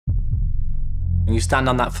You stand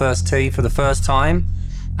on that first tee for the first time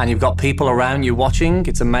and you've got people around you watching.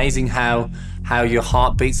 It's amazing how your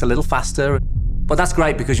heart beats a little faster. But that's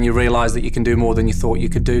great because you realise that you can do more than you thought you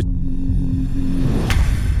could do.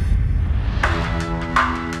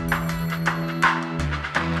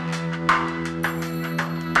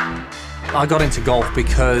 I got into golf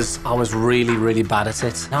because I was really, really bad at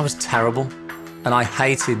it. I was terrible, and I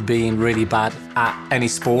hated being really bad at any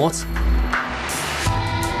sport.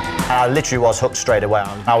 I literally was hooked straight away.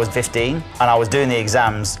 I was 15, and I was doing the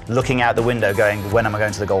exams, looking out the window going, when am I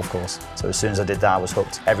going to the golf course? So as soon as I did that, I was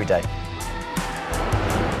hooked every day.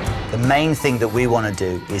 The main thing that we want to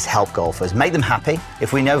do is help golfers, make them happy.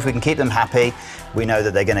 If we can keep them happy, we know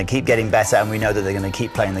that they're going to keep getting better, and we know that they're going to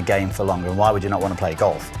keep playing the game for longer. And why would you not want to play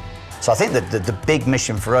golf? So I think that the big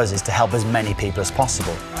mission for us is to help as many people as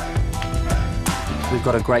possible. We've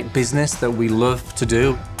got a great business that we love to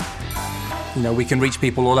do. You know, we can reach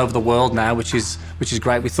people all over the world now, which is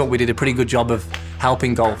great. We thought we did a pretty good job of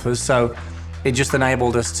helping golfers, so it just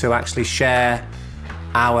enabled us to actually share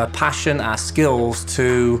our passion, our skills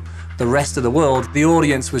to the rest of the world. The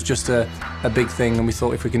audience was just a big thing, and we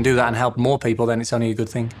thought if we can do that and help more people, then it's only a good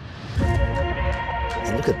thing.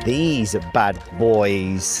 Look at these bad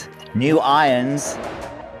boys. New irons.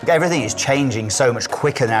 Everything is changing so much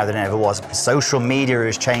quicker now than it ever was. Social media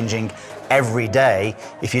is changing every day.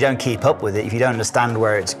 If you don't keep up with it, if you don't understand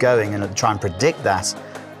where it's going and try and predict that,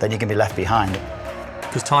 then you can be left behind.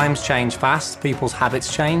 Because times change fast, people's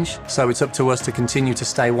habits change, so it's up to us to continue to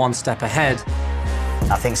stay one step ahead.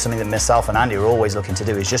 I think something that myself and Andy are always looking to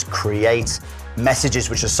do is just create messages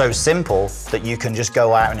which are so simple that you can just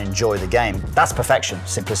go out and enjoy the game. That's perfection,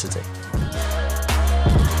 simplicity.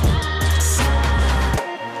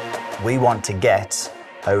 We want to get,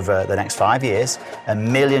 over the next 5 years,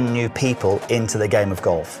 1 million new people into the game of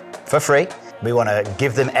golf for free. We want to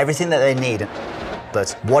give them everything that they need.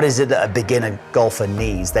 But what is it that a beginner golfer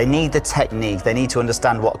needs? They need the technique, they need to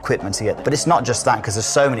understand what equipment to get. But it's not just that, because there's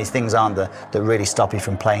so many things, aren't there, that really stop you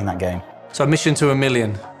from playing that game. So mission to 1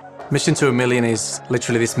 million. Mission to 1 million is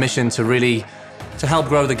literally this mission to help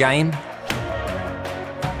grow the game.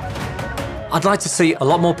 I'd like to see a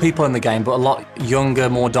lot more people in the game, but a lot younger,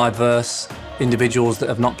 more diverse individuals that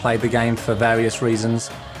have not played the game for various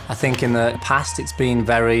reasons. I think in the past it's been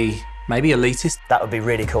very, maybe elitist. That would be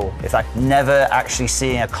really cool. In fact, never actually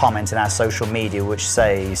seeing a comment in our social media which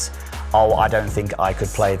says, oh, I don't think I could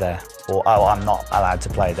play there, or oh, I'm not allowed to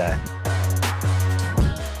play there.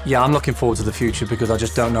 Yeah, I'm looking forward to the future because I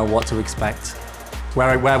just don't know what to expect.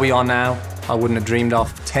 Where we are now, I wouldn't have dreamed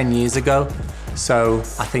of 10 years ago. So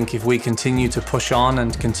I think if we continue to push on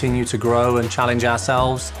and continue to grow and challenge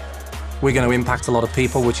ourselves, we're going to impact a lot of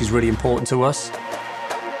people, which is really important to us.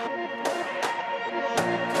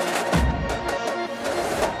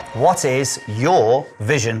 What is your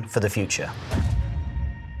vision for the future?